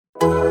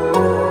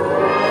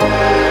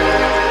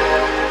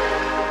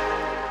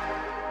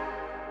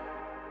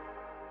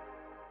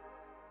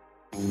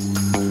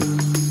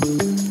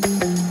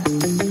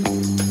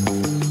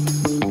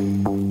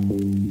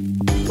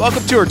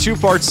Welcome to our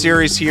two-part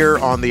series here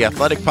on the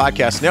Athletic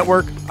Podcast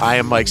Network. I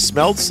am Mike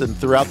Smeltz, and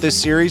throughout this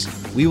series,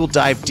 we will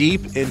dive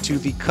deep into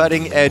the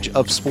cutting edge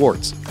of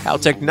sports, how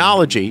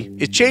technology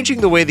is changing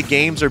the way the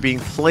games are being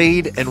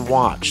played and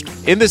watched.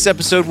 In this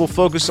episode, we'll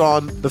focus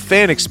on the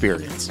fan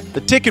experience. The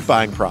ticket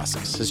buying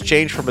process has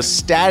changed from a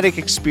static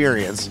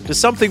experience to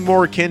something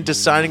more akin to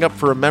signing up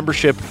for a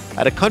membership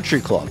at a country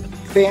club.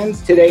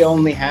 Fans today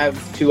only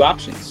have two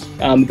options.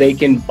 They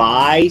can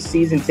buy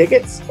season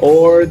tickets,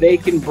 or they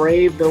can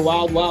brave the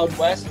wild, wild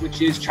west, which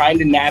is trying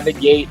to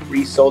navigate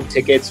resold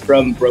tickets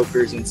from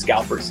brokers and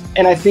scalpers.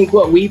 And I think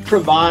what we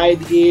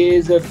provide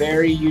is a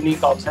very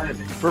unique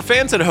alternative. For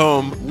fans at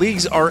home,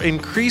 leagues are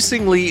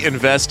increasingly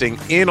investing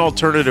in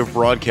alternative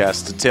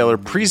broadcasts to tailor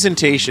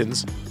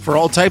presentations for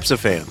all types of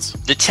fans.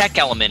 The tech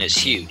element is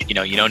huge. You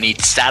don't need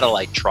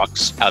satellite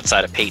trucks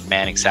outside of Peyton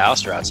Manning's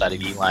house or outside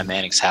of Eli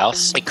Manning's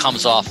house. It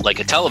comes off like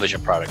a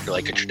television product or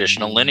like a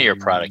traditional linear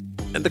product.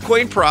 And the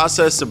quaint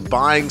process of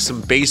buying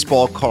some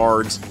baseball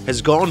cards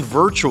has gone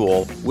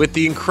virtual with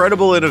the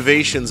incredible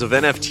innovations of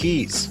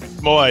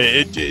NFTs.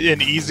 Boy,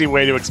 an easy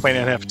way to explain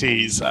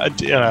NFTs.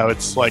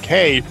 It's like,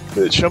 hey,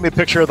 show me a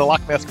picture of the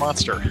Loch Ness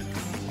Monster.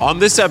 On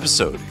this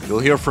episode, you'll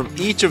hear from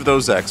each of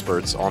those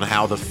experts on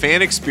how the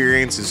fan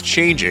experience is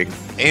changing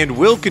and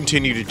will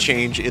continue to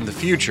change in the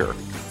future.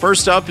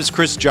 First up is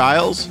Chris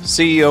Giles,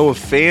 CEO of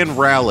Fan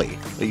Rally,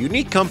 a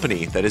unique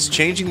company that is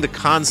changing the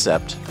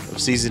concept of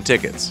season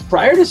tickets.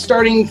 Prior to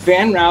starting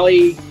Fan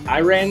Rally,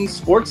 I ran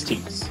sports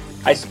teams.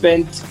 I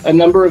spent a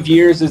number of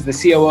years as the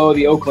COO of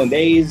the Oakland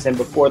A's, and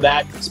before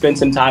that, spent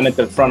some time at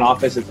the front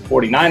office at the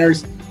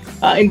 49ers.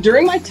 And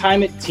during my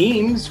time at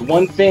teams,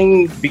 one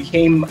thing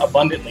became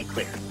abundantly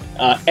clear.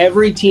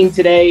 Every team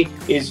today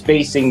is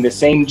facing the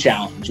same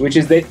challenge, which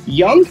is that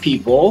young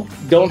people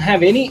don't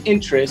have any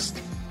interest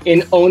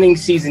in owning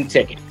season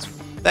tickets.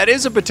 That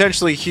is a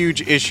potentially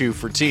huge issue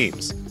for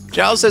teams.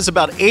 Giles says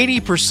about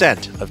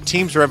 80% of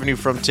teams' revenue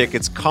from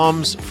tickets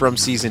comes from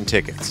season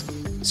tickets.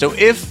 So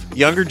if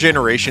younger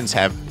generations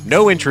have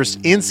no interest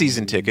in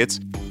season tickets,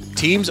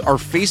 teams are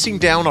facing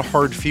down a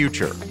hard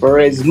future. For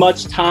as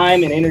much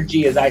time and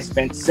energy as I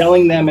spent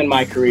selling them in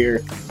my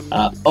career,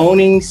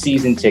 owning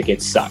season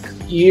tickets suck.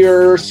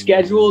 Your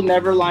schedule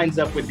never lines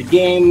up with the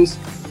games.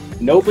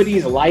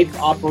 Nobody's life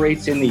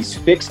operates in these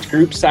fixed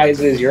group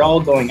sizes. You're all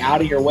going out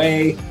of your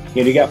way.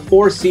 You got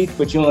 4 seats,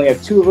 but you only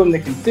have 2 of them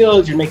that can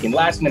fill. You're making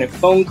last minute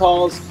phone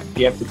calls.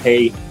 You have to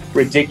pay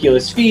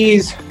ridiculous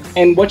fees.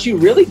 And what you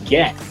really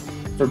get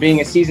for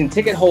being a season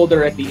ticket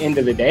holder at the end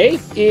of the day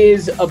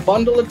is a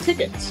bundle of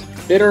tickets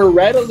that are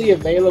readily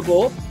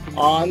available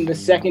on the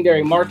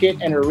secondary market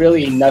and are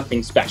really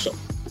nothing special.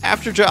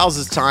 After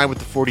Giles' time with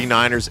the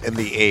 49ers and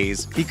the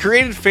A's, he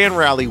created Fan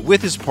Rally with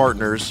his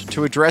partners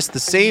to address the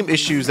same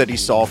issues that he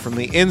saw from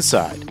the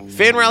inside.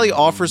 Fan Rally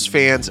offers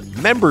fans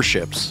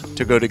memberships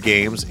to go to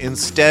games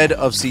instead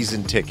of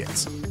season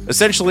tickets.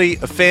 Essentially,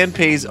 a fan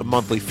pays a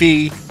monthly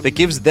fee that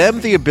gives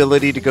them the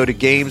ability to go to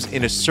games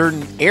in a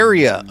certain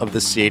area of the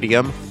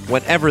stadium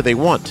whenever they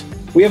want.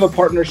 We have a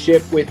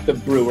partnership with the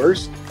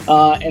Brewers.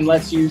 And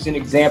let's use an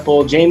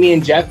example. Jamie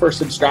and Jeff are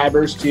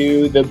subscribers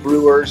to the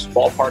Brewers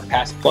Ballpark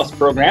Pass Plus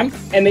program,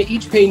 and they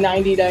each pay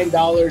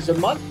 $99 a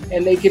month,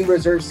 and they can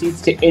reserve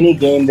seats to any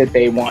game that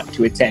they want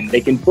to attend.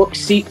 They can book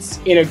seats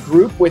in a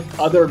group with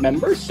other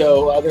members,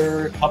 so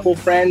other couple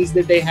friends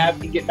that they have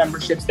can get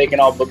memberships. They can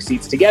all book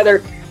seats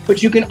together,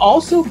 but you can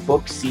also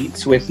book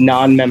seats with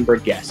non-member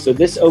guests. So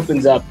this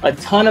opens up a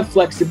ton of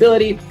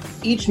flexibility.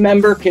 Each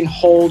member can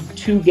hold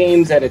 2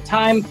 games at a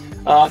time,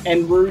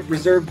 and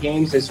reserve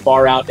games as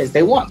far out as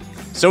they want.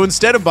 So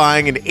instead of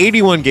buying an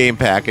 81-game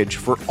package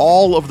for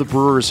all of the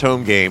Brewers'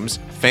 home games,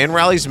 Fan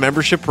Rally's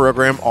membership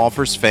program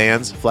offers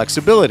fans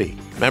flexibility.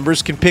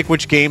 Members can pick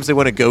which games they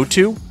want to go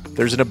to.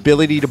 There's an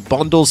ability to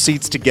bundle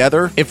seats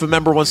together if a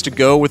member wants to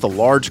go with a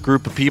large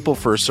group of people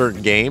for a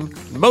certain game.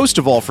 Most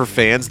of all for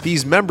fans,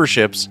 these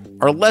memberships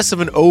are less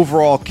of an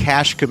overall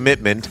cash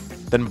commitment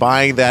than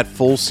buying that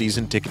full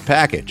season ticket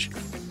package.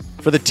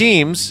 For the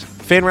teams,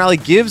 Fan Rally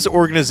gives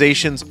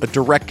organizations a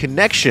direct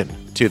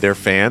connection to their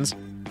fans,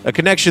 a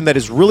connection that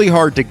is really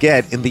hard to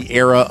get in the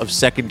era of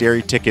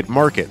secondary ticket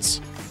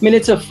markets. I mean,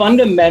 it's a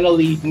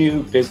fundamentally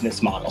new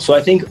business model. So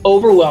I think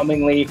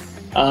overwhelmingly,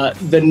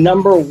 the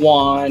number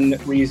one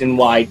reason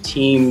why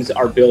teams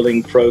are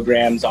building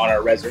programs on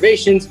our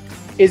reservations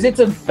is it's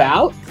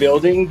about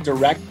building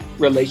direct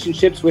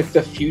relationships with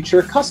the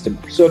future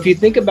customer. So if you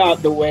think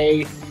about the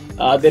way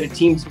that a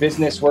team's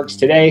business works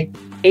today,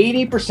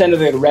 80% of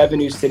the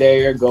revenues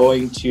today are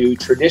going to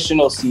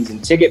traditional season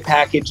ticket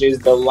packages.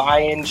 The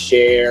lion's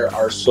share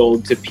are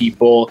sold to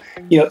people,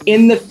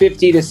 in the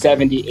 50 to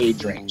 70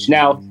 age range.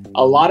 Now,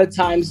 a lot of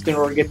times in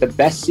order to get the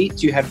best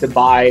seats, you have to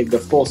buy the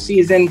full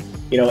season.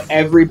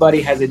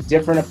 Everybody has a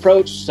different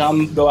approach.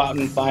 Some go out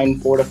and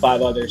find 4 to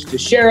 5 others to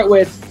share it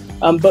with.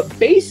 But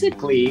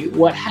basically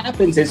what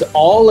happens is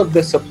all of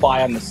the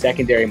supply on the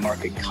secondary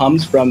market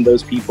comes from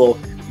those people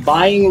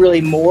buying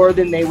really more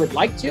than they would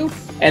like to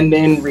and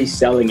then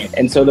reselling it.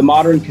 And so the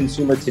modern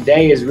consumer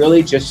today is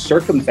really just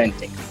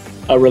circumventing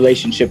a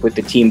relationship with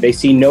the team. They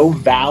see no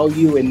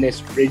value in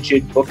this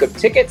rigid book of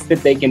tickets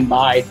that they can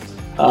buy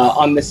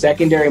on the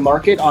secondary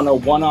market on a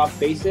one-off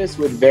basis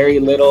with very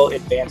little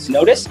advance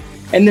notice.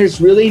 And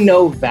there's really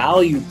no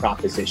value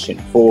proposition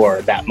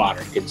for that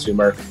modern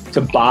consumer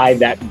to buy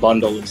that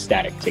bundle of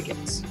static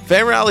tickets.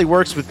 FanRally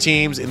works with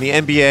teams in the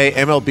NBA,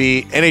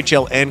 MLB,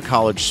 NHL, and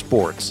college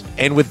sports.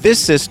 And with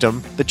this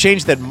system, the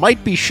change that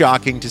might be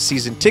shocking to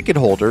season ticket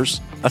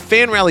holders, a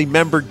FanRally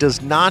member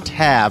does not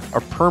have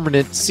a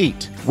permanent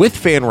seat. With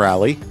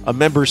FanRally, a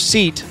member's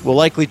seat will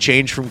likely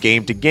change from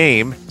game to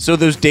game, so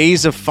those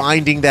days of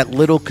finding that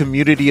little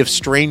community of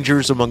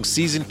strangers among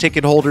season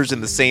ticket holders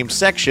in the same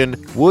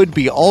section would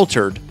be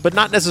altered, but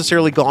not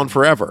necessarily gone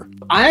forever.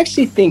 I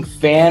actually think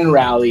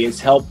FanRally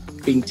is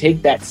helping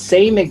take that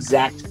same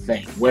exact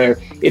thing, where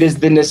it is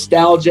the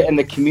nostalgia and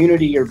the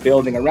community you're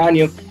building around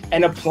you,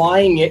 and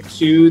applying it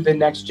to the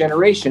next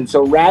generation.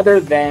 So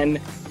rather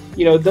than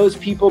those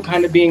people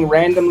kind of being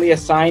randomly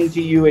assigned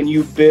to you and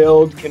you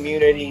build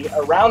community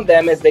around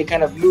them as they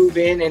kind of move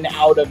in and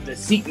out of the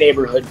seat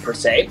neighborhood per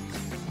se,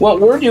 what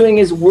we're doing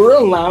is we're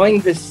allowing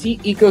the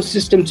seat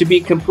ecosystem to be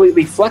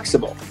completely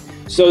flexible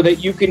so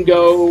that you can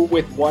go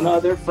with one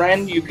other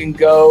friend, you can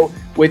go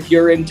with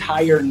your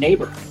entire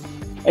neighborhood.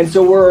 And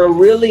so we're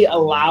really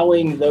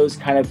allowing those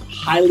kind of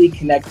highly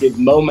connected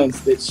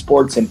moments that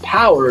sports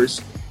empowers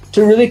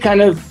to really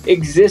kind of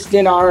exist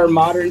in our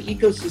modern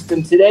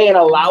ecosystem today and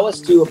allow us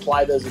to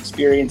apply those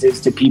experiences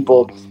to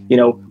people,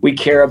 we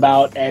care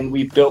about, and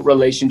we've built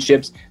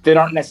relationships that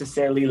aren't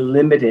necessarily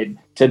limited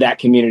to that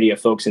community of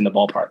folks in the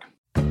ballpark.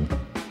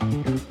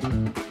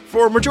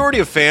 For a majority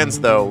of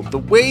fans, though, the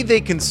way they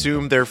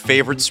consume their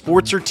favorite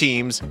sports or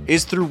teams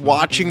is through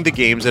watching the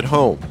games at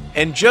home.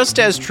 And just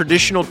as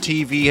traditional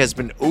TV has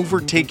been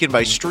overtaken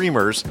by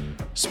streamers,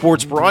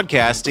 sports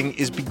broadcasting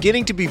is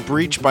beginning to be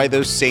breached by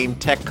those same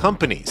tech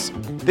companies.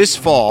 This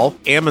fall,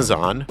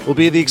 Amazon will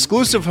be the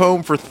exclusive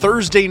home for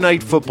Thursday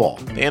Night Football,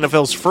 the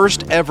NFL's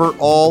first ever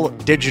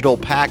all-digital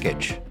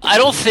package. I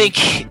don't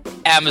think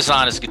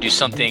Amazon is going to do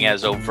something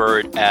as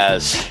overt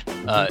as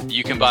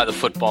you can buy the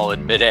football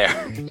in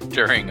midair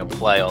during a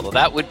play, although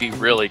that would be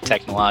really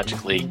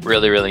technologically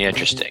really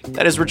interesting.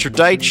 That is Richard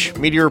Deitsch,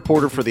 media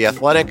reporter for The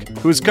Athletic,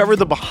 who has covered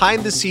the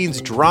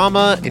behind-the-scenes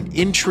drama and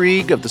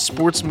intrigue of the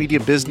sports media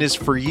business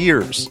for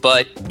years.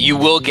 But you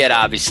will get,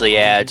 obviously,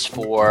 ads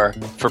for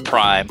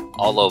Prime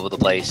all over the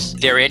place.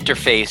 Their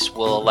interface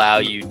will allow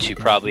you to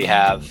probably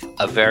have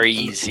a very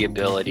easy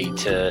ability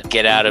to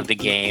get out of the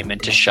game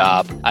and to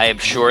shop. I am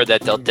sure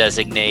that they'll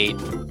designate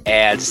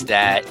ads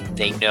that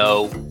they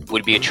know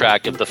would be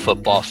attractive to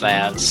football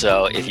fans.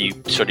 So if you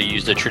sort of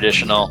use the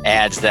traditional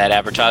ads that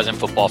advertise in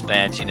football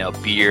fans,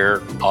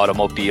 beer,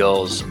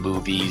 automobiles,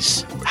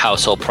 movies,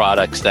 household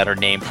products that are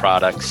name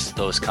products,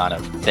 those kind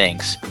of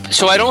things.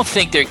 So I don't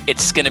think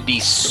it's going to be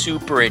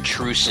super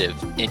intrusive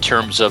in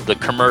terms of the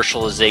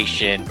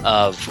commercialization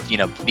of,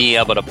 being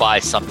able to buy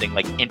something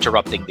like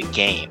interrupting the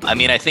game. I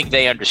mean, I think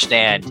they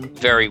understand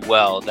very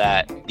well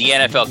that the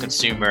NFL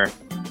consumer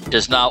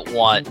does not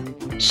want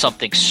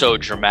something so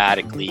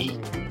dramatically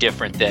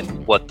different than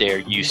what they're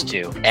used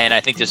to. And I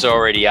think there's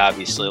already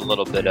obviously a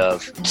little bit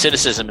of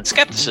cynicism and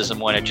skepticism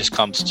when it just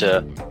comes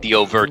to the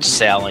overt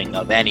selling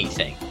of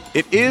anything.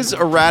 It is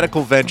a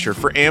radical venture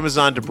for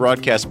Amazon to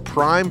broadcast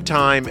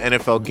primetime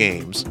NFL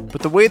games,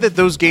 but the way that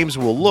those games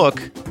will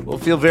look will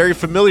feel very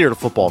familiar to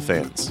football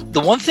fans.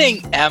 The one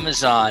thing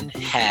Amazon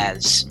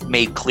has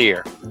made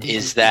clear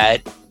is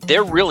that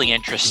they're really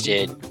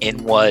interested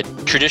in what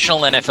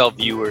traditional NFL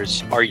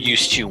viewers are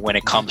used to when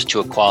it comes to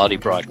a quality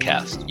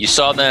broadcast. You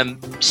saw them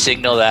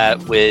signal that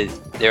with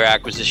their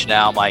acquisition of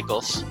Al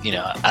Michaels.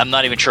 I'm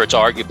not even sure it's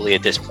arguably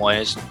at this point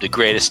is the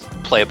greatest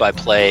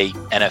play-by-play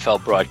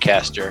NFL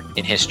broadcaster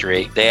in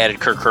history. They added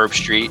Kirk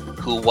Herbstreit,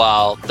 who,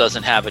 while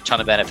doesn't have a ton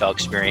of NFL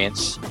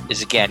experience,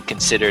 is again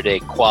considered a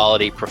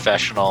quality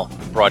professional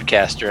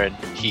broadcaster, and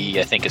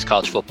he, I think, as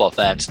college football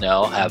fans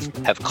know, has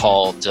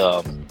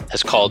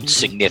called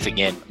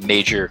significant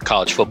major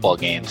college football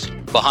games.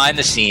 Behind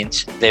the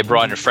scenes, they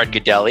brought in Fred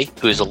Gaudelli,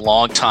 who is a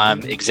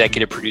longtime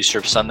executive producer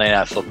of Sunday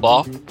Night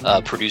Football,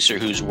 a producer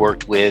who's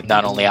worked with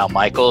not only Al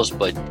Michaels,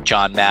 but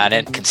John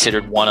Madden,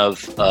 considered one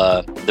of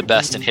the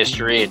best in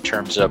history in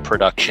terms of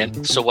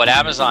production. So what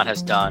Amazon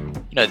has done,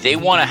 they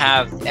want to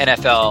have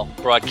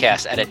NFL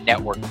broadcasts at a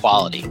network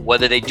quality.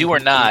 Whether they do or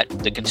not,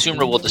 the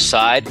consumer will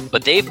decide,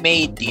 but they've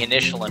made the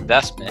initial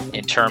investment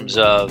in terms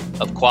of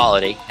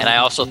quality. And I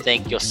also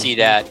think you'll see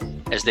that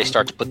as they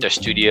start to put their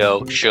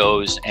studio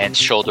shows and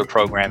shoulder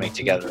programming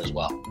together as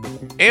well.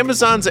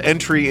 Amazon's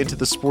entry into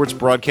the sports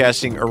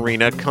broadcasting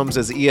arena comes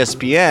as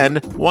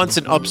ESPN, once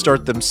an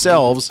upstart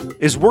themselves,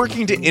 is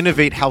working to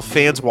innovate how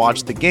fans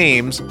watch the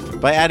games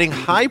by adding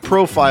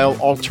high-profile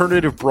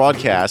alternative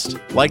broadcasts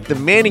like the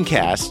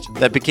Manningcast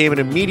that became an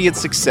immediate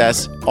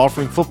success,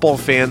 offering football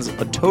fans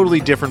a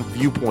totally different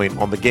viewpoint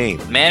on the game.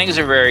 Mannings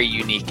are very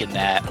unique in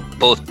that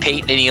both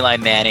Peyton and Eli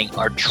Manning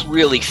are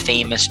truly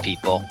famous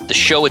people. The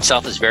show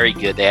itself is very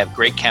good. They have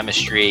great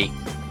chemistry.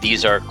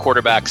 These are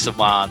quarterback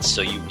savants,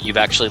 so you've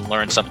actually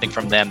learned something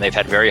from them. They've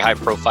had very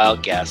high-profile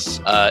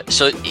guests.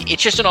 So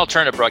it's just an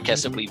alternative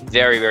broadcast that will be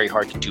very, very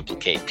hard to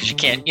duplicate, because you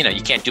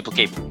can't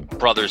duplicate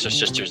brothers or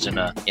sisters in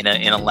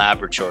a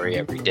laboratory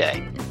every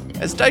day.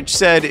 As Deitch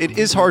said, it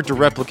is hard to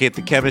replicate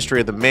the chemistry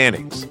of the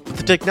Mannings, but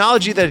the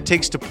technology that it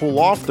takes to pull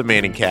off the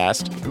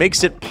Manningcast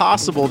makes it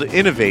possible to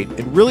innovate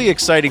in really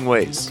exciting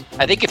ways.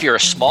 I think if you're a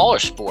smaller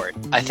sport,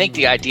 I think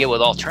the idea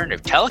with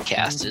alternative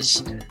telecasts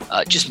is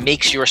just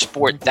makes your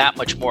sport that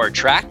much more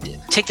attractive.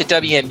 Take the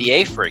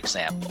WNBA, for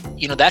example.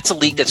 That's a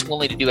league that's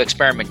willing to do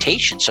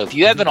experimentation. So if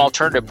you have an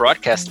alternative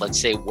broadcast, let's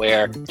say,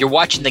 where you're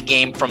watching the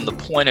game from the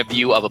point of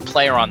view of a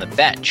player on the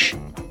bench,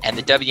 and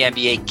the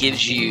WNBA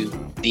gives you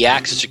the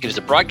access, or gives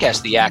the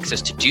broadcast the access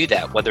to do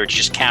that, whether it's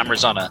just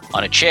cameras on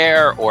a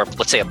chair, or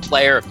let's say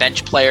a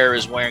bench player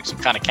is wearing some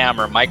kind of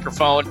camera or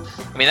microphone.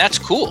 I mean, that's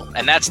cool.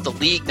 And that's the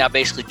league now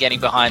basically getting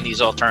behind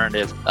these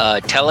alternative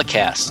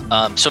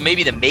telecasts. So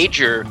maybe the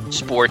major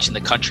sports in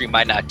the country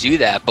might not do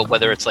that, but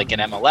whether it's like an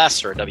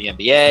MLS or a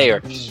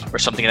WNBA or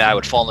something that I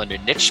would fall into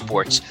niche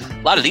sports,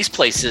 a lot of these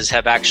places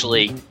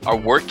are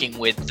working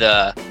with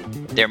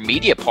their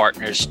media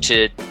partners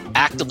to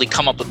actively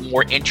come up with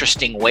more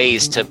interesting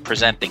ways to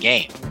present the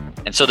game.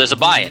 And so there's a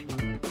buy-in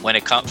when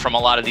it comes from a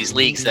lot of these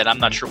leagues that I'm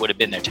not sure would have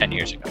been there 10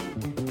 years ago.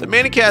 The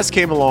Manningcast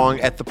came along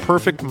at the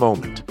perfect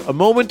moment, a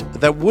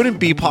moment that wouldn't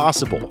be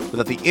possible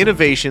without the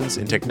innovations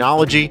in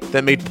technology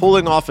that made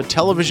pulling off a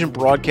television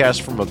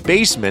broadcast from a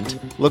basement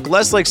look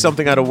less like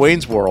something out of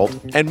Wayne's World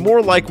and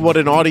more like what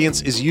an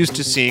audience is used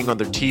to seeing on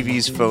their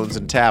TVs, phones,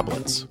 and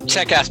tablets.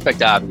 Tech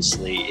aspect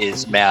obviously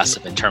is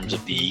massive in terms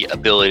of the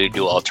ability to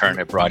do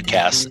alternative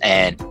broadcasts,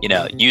 and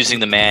using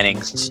the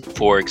Mannings,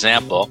 for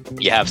example,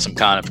 you have some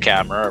kind of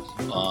camera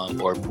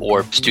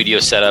or studio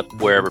setup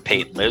wherever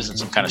Peyton lives, and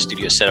some kind of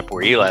studio setup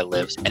where Eli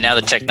lives. And now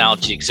the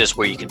technology exists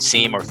where you can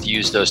seam or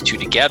fuse those two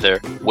together,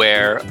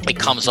 where it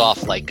comes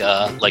off like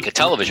a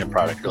television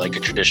product or like a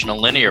traditional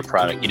linear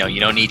product. You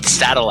don't need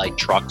satellite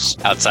trucks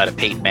outside of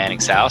Peyton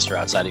Manning's house or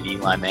outside of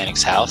Eli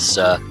Manning's house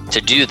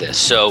to do this.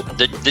 So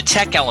the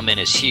tech element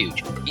is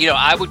huge.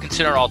 I would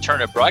consider an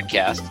alternative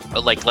broadcast,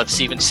 but let's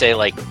even say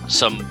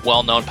some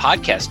well-known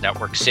podcast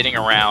networks sitting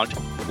around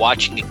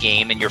watching the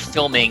game, and you're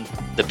filming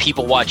the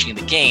people watching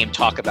the game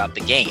talk about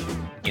the game.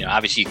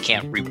 Obviously you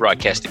can't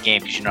rebroadcast the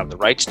game because you don't have the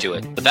rights to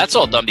it, but that's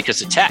all done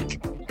because of tech.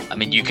 I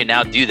mean, you can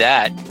now do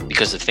that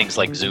because of things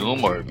like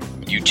Zoom or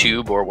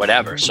YouTube or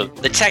whatever. So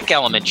the tech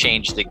element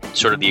changed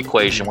the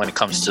equation when it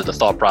comes to the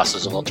thought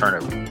process of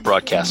alternative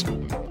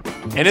broadcasting.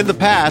 And in the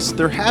past,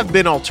 there have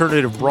been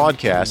alternative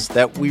broadcasts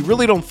that we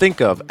really don't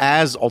think of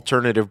as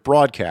alternative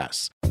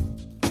broadcasts.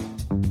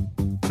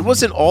 It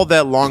wasn't all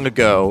that long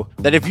ago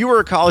that if you were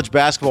a college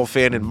basketball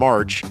fan in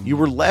March, you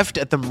were left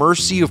at the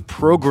mercy of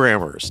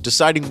programmers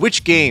deciding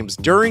which games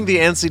during the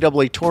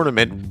NCAA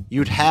tournament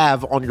you'd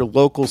have on your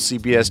local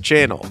CBS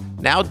channel.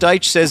 Now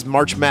Deitch says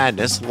March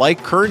Madness,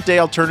 like current-day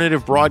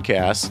alternative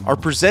broadcasts, are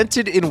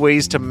presented in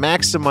ways to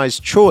maximize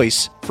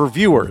choice for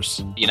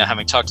viewers.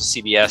 Having talked to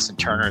CBS and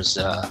Turner's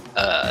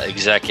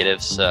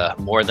executives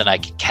more than I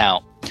can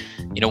count,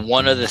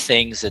 one of the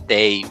things that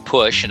they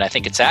push, and I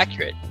think it's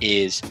accurate,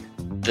 is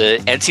the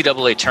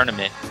NCAA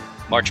tournament,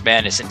 March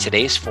Madness in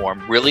today's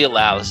form, really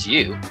allows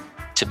you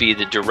to be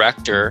the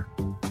director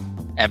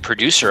and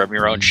producer of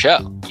your own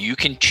show. You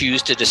can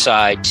choose to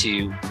decide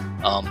to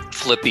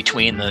flip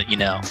between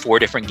the 4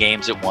 different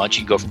games at once.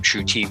 You can go from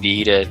True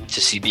TV to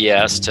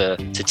CBS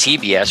to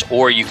TBS,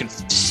 or you can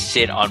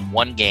sit on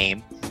one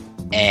game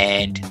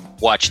and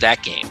watch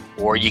that game,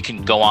 or you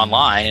can go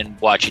online and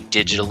watch it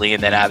digitally,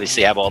 and then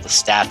obviously have all the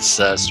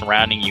stats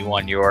surrounding you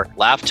on your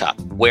laptop.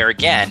 Where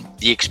again,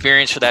 the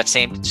experience for that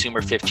same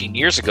consumer 15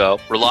 years ago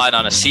relied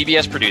on a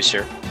CBS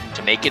producer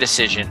to make a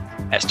decision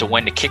as to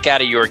when to kick out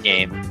of your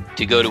game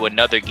to go to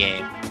another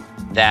game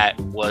that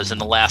was in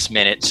the last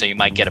minute, so you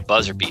might get a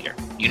buzzer beater.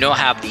 You now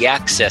have the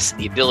access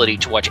and the ability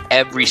to watch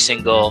every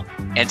single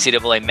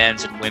NCAA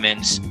men's and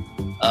women's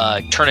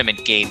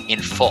tournament game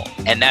in full.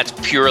 And that's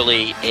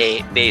purely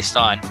based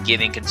on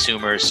giving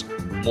consumers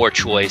more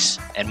choice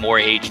and more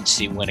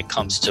agency when it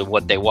comes to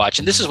what they watch.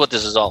 And this is what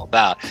this is all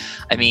about.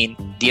 I mean,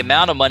 the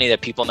amount of money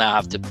that people now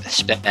have to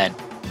spend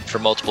for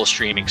multiple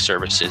streaming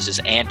services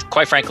is,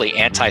 quite frankly,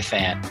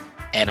 anti-fan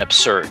and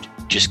absurd,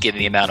 just given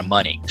the amount of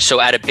money. So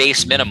at a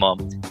base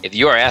minimum, if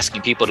you are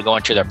asking people to go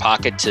into their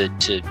pocket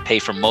to pay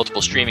for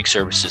multiple streaming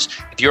services,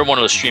 if you're one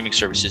of those streaming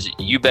services,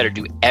 you better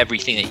do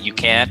everything that you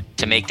can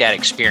to make that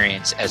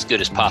experience as good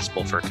as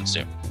possible for a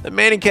consumer. The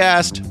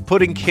Manningcast,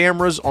 putting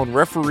cameras on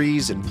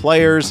referees and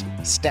players,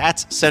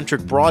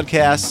 stats-centric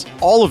broadcasts,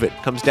 all of it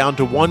comes down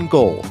to one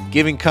goal: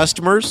 giving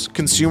customers,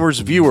 consumers,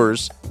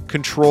 viewers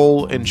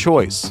control and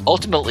choice.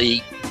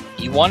 Ultimately,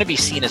 you want to be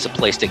seen as a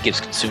place that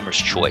gives consumers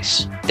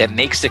choice, that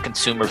makes the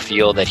consumer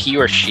feel that he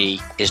or she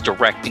is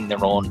directing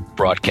their own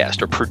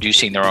broadcast or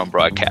producing their own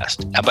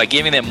broadcast. And by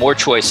giving them more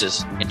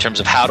choices in terms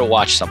of how to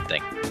watch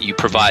something, you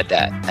provide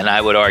that. And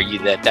I would argue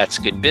that that's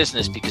good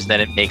business because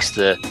then it makes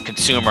the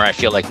consumer, I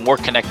feel like, more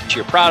connected to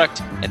your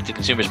product. And if the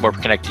consumer is more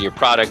connected to your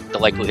product, the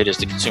likelihood is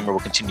the consumer will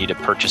continue to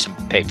purchase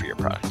and pay for your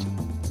product.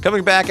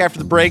 Coming back after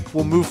the break,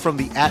 we'll move from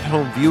the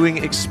at-home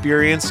viewing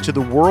experience to the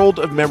world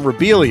of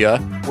memorabilia,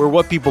 where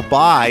what people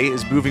buy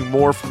is moving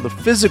more from the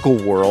physical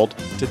world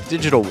to the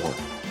digital one.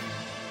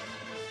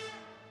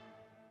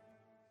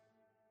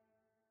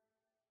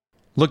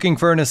 Looking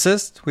for an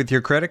assist with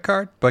your credit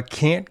card, but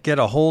can't get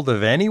a hold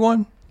of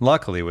anyone?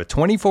 Luckily, with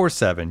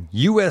 24/7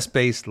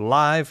 US-based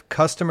live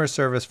customer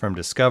service from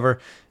Discover,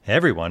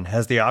 everyone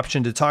has the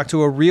option to talk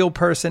to a real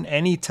person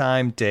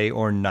anytime, day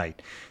or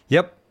night.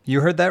 Yep,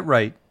 you heard that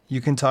right. You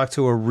can talk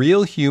to a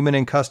real human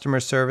in customer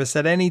service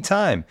at any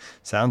time.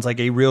 Sounds like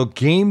a real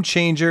game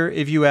changer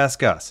if you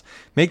ask us.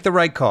 Make the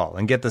right call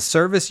and get the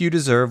service you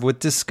deserve with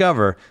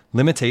Discover.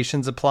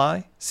 Limitations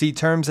apply. See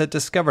terms at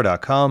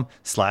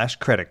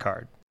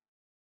discover.com/creditcard.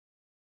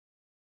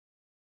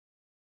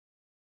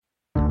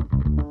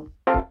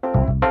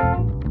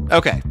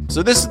 Okay,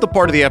 so this is the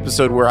part of the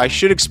episode where I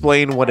should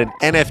explain what an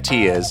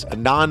NFT is, a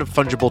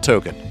non-fungible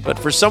token. But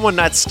for someone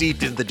not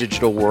steeped in the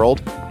digital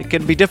world, it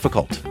can be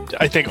difficult.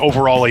 I think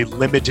overall a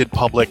limited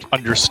public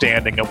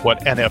understanding of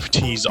what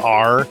NFTs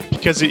are,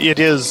 because it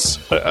is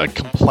a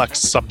complex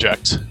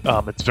subject.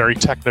 It's very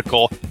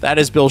technical. That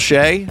is Bill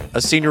Shea,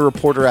 a senior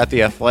reporter at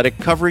The Athletic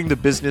covering the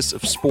business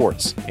of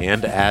sports.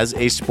 And as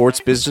a sports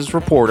business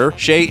reporter,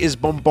 Shea is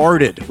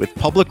bombarded with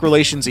public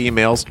relations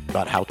emails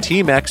about how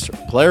Team X or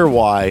Player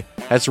Y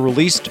has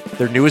released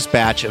their newest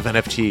batch of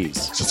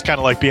NFTs. So it's kind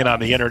of like being on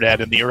the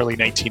internet in the early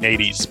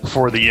 1980s,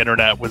 before the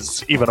internet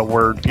was even a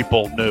word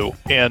people knew.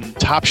 And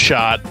Top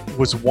Shot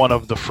was one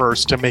of the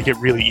first to make it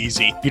really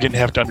easy. You didn't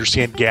have to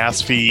understand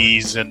gas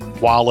fees and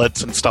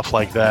wallets and stuff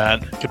like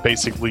that. You could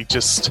basically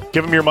just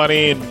give them your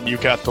money and you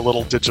got the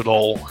little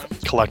digital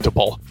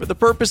collectible. For the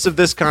purpose of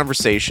this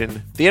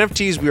conversation, the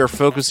NFTs we are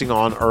focusing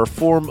on are a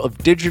form of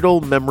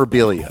digital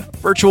memorabilia.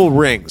 Virtual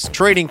rings,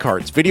 trading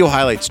cards, video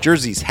highlights,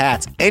 jerseys,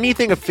 hats,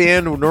 anything a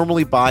fan would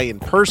normally buy in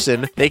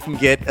person, they can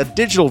get a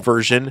digital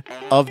version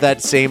of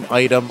that same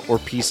item or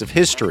piece of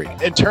history.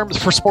 In terms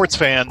for sports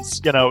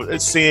fans,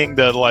 seeing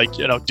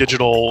the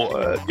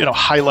digital,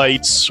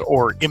 highlights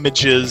or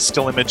images,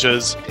 still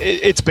images,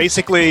 it's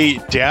basically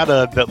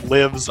data that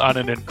lives on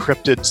an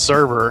encrypted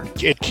server.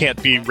 It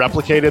can't be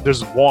replicated.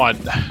 There's one.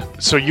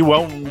 So you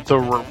own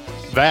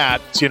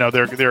that,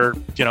 they're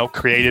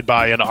created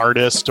by an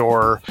artist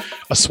or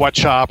a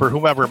sweatshop or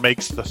whomever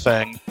makes the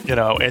thing,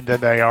 and then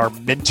they are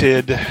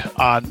minted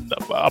on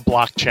a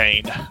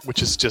blockchain,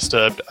 which is just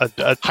a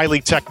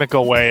highly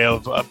technical way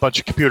of a bunch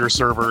of computer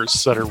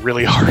servers that are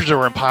really hard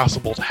or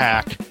impossible to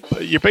hack.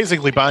 You're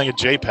basically buying a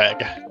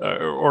JPEG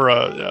or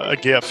a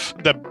GIF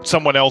that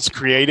someone else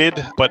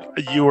created, but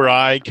you or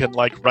I can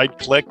right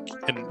click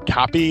and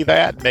copy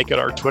that, make it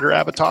our Twitter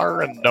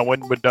avatar, and no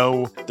one would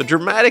know. The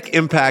dramatic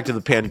impact of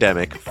the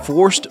pandemic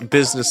forced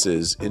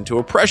businesses into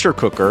a pressure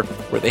cooker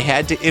where they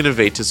had to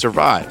innovate to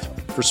survive.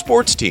 For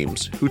sports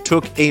teams who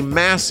took a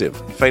massive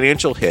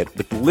financial hit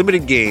with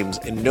limited games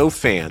and no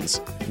fans,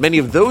 many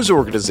of those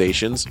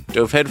organizations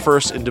dove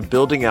headfirst into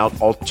building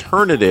out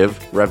alternative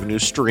revenue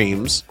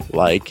streams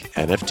like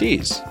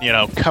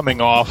NFTs. Coming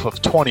off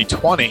of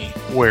 2020,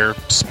 where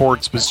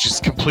sports was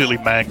just completely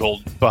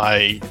mangled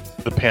by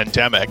the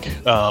pandemic.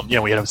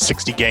 We had a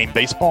 60-game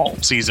baseball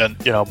season,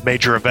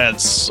 major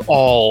events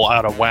all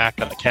out of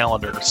whack on the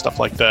calendar, stuff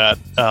like that.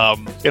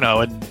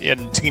 And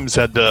many teams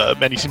had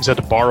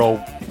to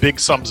borrow big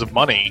sums of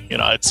money.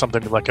 It's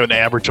something like an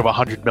average of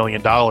 $100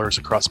 million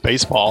across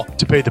baseball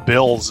to pay the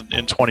bills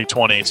in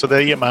 2020. So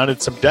they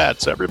amounted some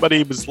debt. So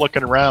everybody was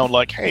looking around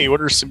like, hey, what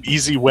are some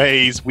easy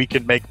ways we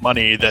can make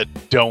money that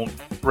don't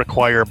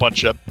require a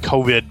bunch of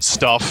COVID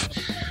stuff,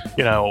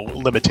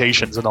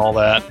 limitations and all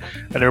that.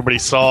 And everybody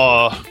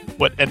saw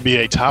what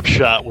NBA Top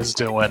Shot was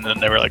doing,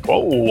 and they were like,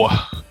 whoa.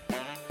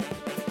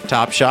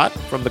 Top Shot,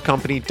 from the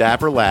company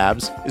Dapper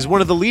Labs, is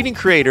one of the leading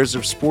creators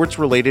of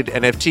sports-related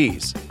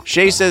NFTs.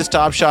 Shea says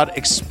Top Shot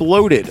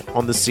exploded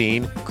on the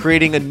scene,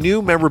 creating a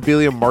new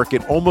memorabilia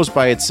market almost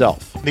by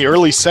itself. The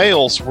early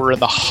sales were in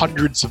the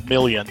hundreds of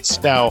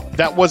millions. Now,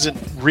 that wasn't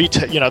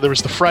retail, there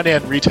was the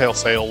front-end retail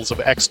sales of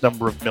X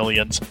number of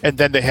millions, and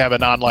then they have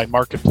an online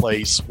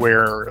marketplace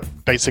where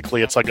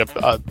basically it's like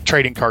a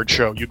trading card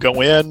show. You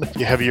go in,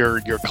 you have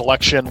your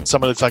collection,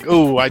 someone that's like,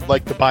 oh, I'd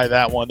like to buy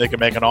that one. They can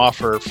make an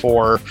offer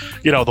for,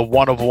 the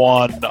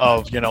one-of-one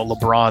of,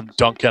 LeBron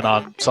dunking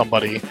on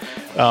somebody,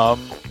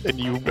 and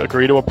you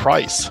agree to a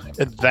price.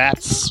 And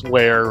that's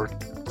where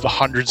the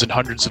hundreds and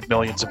hundreds of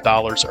millions of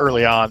dollars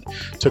early on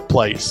took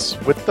place,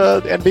 with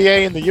the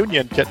NBA and the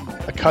union getting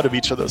a cut of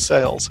each of those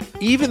sales.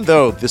 Even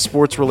though the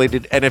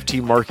sports-related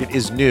NFT market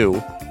is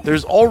new,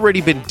 there's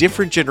already been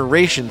different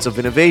generations of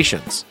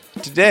innovations.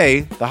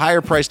 Today, the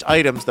higher-priced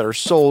items that are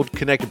sold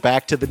connect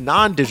back to the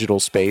non-digital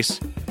space,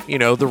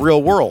 the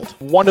real world.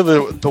 One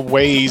of the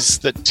ways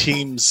that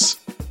teams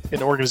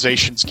and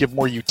organizations give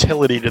more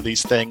utility to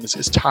these things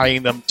is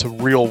tying them to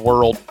real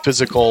world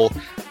physical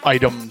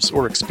items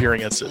or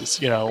experiences.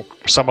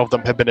 Some of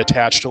them have been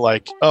attached to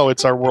like, oh,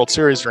 it's our World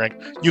Series ring.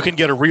 You can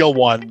get a real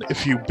one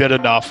if you bid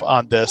enough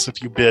on this.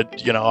 If you bid,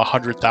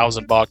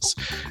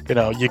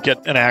 $100,000, you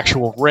get an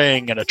actual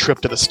ring and a trip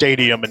to the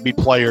stadium and meet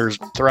players,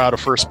 throw out a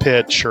first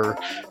pitch or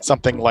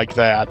something like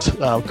that.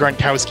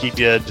 Gronkowski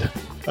did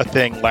a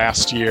thing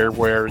last year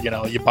where,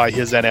 you buy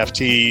his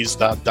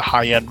NFTs, the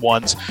high-end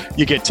ones,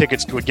 you get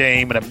tickets to a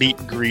game and a meet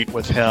and greet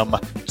with him.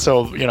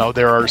 So,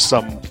 there are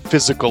some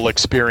physical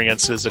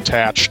experiences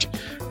attached,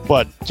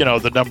 but,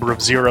 the number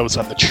of zeros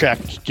on the check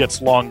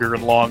gets longer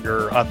and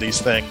longer on these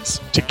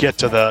things to get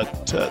to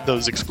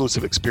those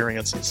exclusive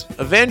experiences.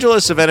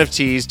 Evangelists of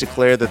NFTs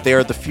declare that they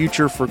are the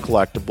future for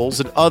collectibles,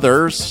 and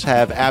others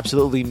have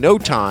absolutely no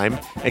time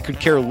and could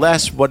care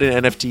less what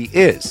an NFT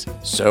is.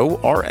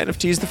 So, are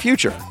NFTs the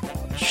future?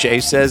 Shay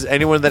says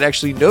anyone that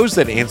actually knows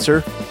that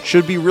answer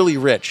should be really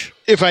rich.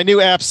 If I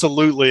knew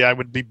absolutely, I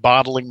would be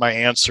bottling my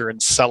answer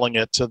and selling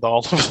it to all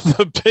of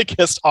the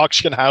biggest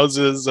auction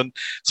houses and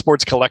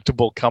sports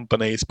collectible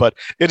companies. But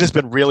it has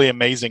been really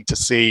amazing to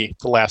see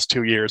the last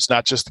 2 years,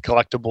 not just the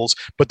collectibles,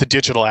 but the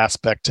digital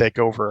aspect take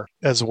over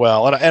as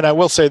well. And I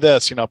will say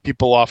this,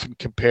 people often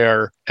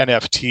compare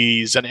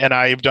NFTs, and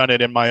I've done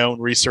it in my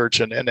own research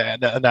and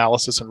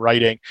analysis and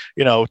writing,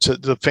 to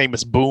the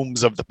famous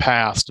booms of the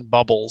past and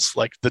bubbles,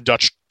 like the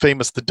Dutch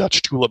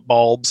tulip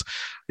bulbs,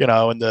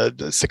 in the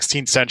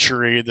 16th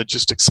century that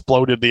just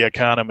exploded the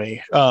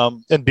economy.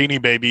 And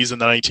Beanie Babies in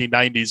the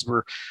 1990s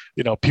were,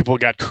 people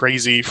got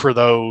crazy for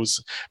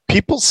those.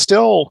 People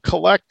still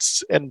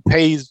collect and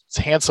pay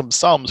handsome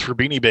sums for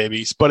Beanie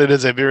Babies, but it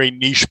is a very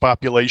niche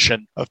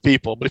population of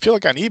people. But if you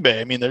look on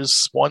eBay,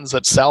 there's ones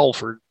that sell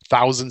for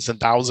thousands and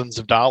thousands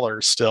of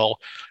dollars still.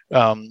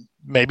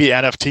 Maybe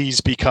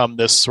NFTs become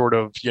this sort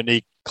of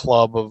unique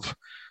club of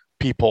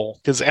people,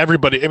 because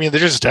everybody, they're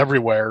just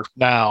everywhere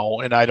now,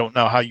 and I don't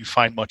know how you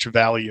find much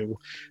value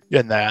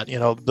in that.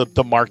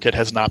 The market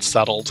has not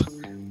settled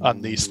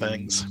on these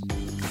things.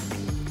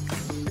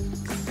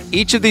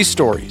 Each of these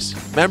stories,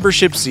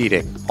 membership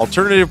seating,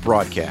 alternative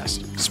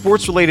broadcast,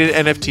 sports-related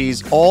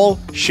NFTs, all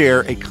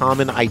share a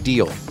common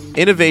ideal.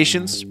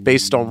 Innovations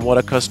based on what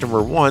a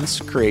customer wants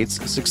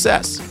creates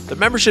success. The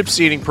membership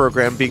seating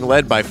program being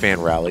led by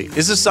FanRally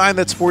is a sign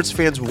that sports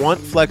fans want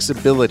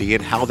flexibility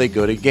in how they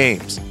go to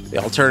games. The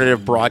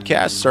alternative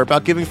broadcasts are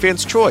about giving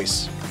fans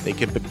choice. They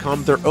can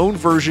become their own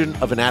version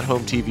of an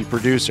at-home TV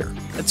producer.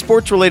 And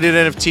sports-related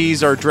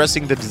NFTs are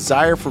addressing the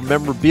desire for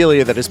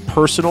memorabilia that is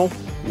personal,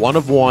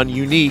 one-of-one,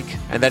 unique,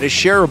 and that is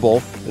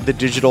shareable in the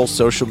digital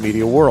social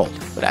media world.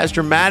 But as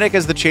dramatic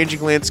as the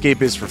changing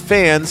landscape is for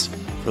fans,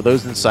 for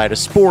those inside of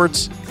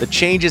sports, the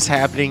change is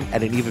happening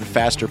at an even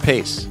faster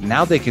pace.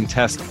 Now they can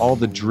test all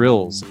the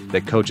drills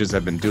that coaches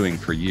have been doing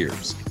for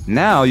years.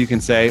 Now you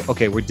can say,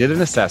 okay, we did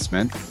an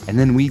assessment, and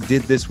then we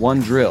did this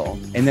one drill,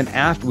 and then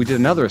after we did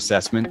another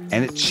assessment,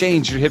 and it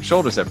changed your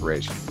hip-shoulder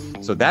separation.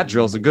 So that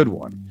drill's a good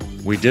one.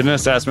 We did an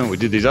assessment, we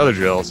did these other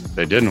drills,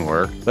 they didn't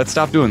work. Let's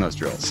stop doing those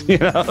drills,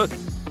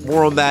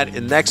 More on that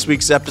in next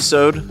week's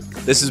episode.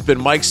 This has been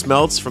Mike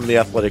Smeltz from the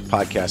Athletic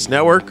Podcast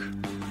Network.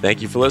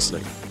 Thank you for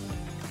listening.